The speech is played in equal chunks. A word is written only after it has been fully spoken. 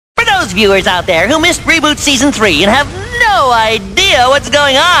those viewers out there who missed Reboot Season 3 and have no idea what's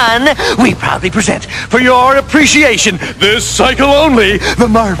going on, we proudly present, for your appreciation, this cycle only, the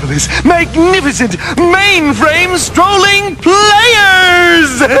marvelous, magnificent Mainframe Strolling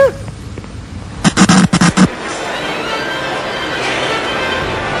Players!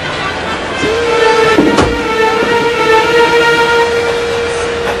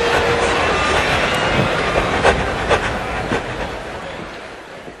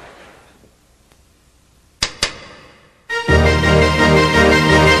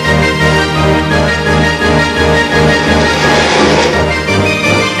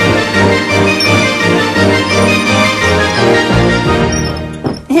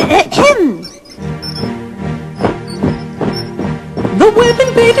 The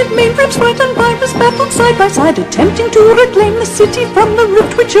web-invaded mainframes frightened virus battled side by side, attempting to reclaim the city from the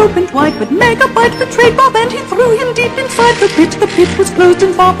rift which opened wide. But Megabyte betrayed Bob and he threw him deep inside the pit. The pit was closed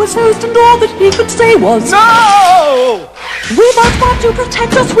and Bob was hosed, and all that he could say was, No! We want Bob to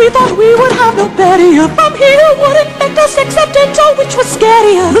protect us, we thought we would have no barrier. From here would infect us except Enzo, which was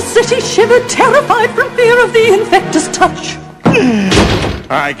scarier. The city shivered, terrified from fear of the infector's touch.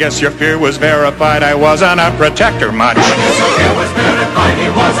 I guess your fear was verified, I wasn't a protector much. I guess our fear was verified, he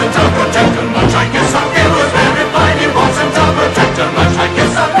wasn't a protector much. I guess our fear was verified, he wasn't a protector much. I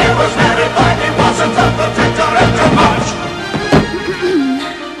guess our fear was verified, he wasn't a protector after much.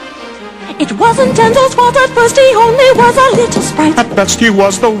 It wasn't Enzo's fault at first, he only was a little sprite. At best he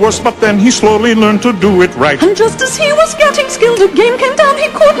was the worst, but then he slowly learned to do it right. And just as he was getting skilled, a game came down, he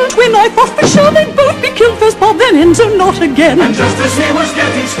couldn't win. I thought for sure they'd both be killed, first Bob, then Enzo, not again. And just as he was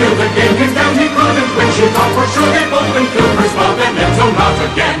getting skilled, the game came down, he couldn't win. She thought for sure they'd both been killed, first Bob, then Enzo, not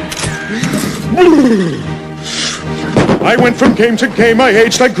again. I went from game to game, I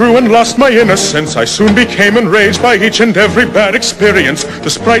aged, I grew and lost my innocence. I soon became enraged by each and every bad experience. The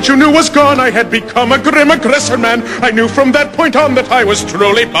sprite you knew was gone, I had become a grim aggressor man. I knew from that point on that I was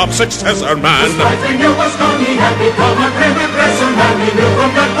truly Bob's successor man. The sprite we knew was gone, he had become a grim aggressor man. He knew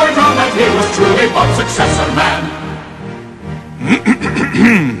from that point on that he was truly Bob's successor man.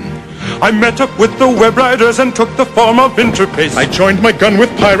 I met up with the web riders and took the form of Interpace. I joined my gun with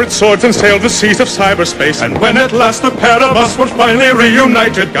pirate swords and sailed the seas of cyberspace. And when at last the pair of us were finally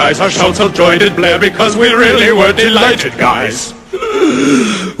reunited, guys, our shouts of joy did blare because we really were delighted, guys.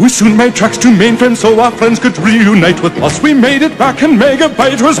 We soon made tracks to Mainframe so our friends could reunite with us. We made it back and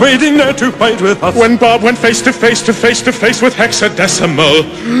Megabyte was waiting there to fight with us. When Bob went face to face with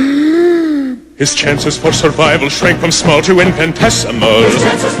Hexadecimal, his chances for survival shrank from small to infinitesimal. His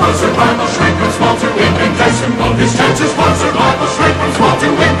chances for survival shrank from small to infinitesimal. His chances for survival shrank from small to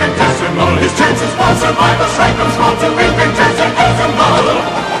infinitesimal. His chances for survival shrank from small to infinitesimal.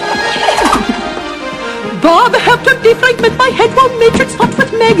 Bob helped to defragment my head while Matrix fought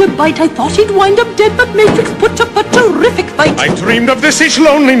with Megabyte. I thought he'd wind up dead, but Matrix put up a terrific fight. I dreamed of this each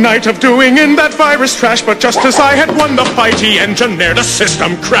lonely night of doing in that virus trash, but just as I had won the fight, he engineered a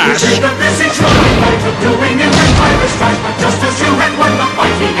system crash. You dreamed of this each lonely night of doing in that virus trash, but just as you had won the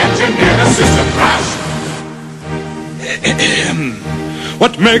fight, he engineered a system crash.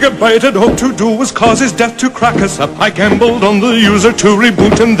 What Megabyte had hoped to do was cause his death to crack us up. I gambled on the user to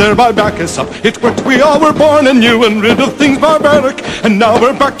reboot and thereby back us up. It worked, we all were born anew and rid of things barbaric. And now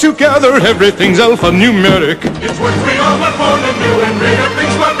we're back together, everything's alphanumeric. It worked, we all were born anew and rid of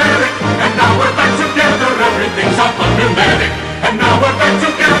things barbaric. And now we're back together, everything's alphanumeric. And now we're back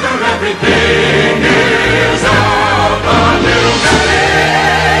together, everything is alphanumeric.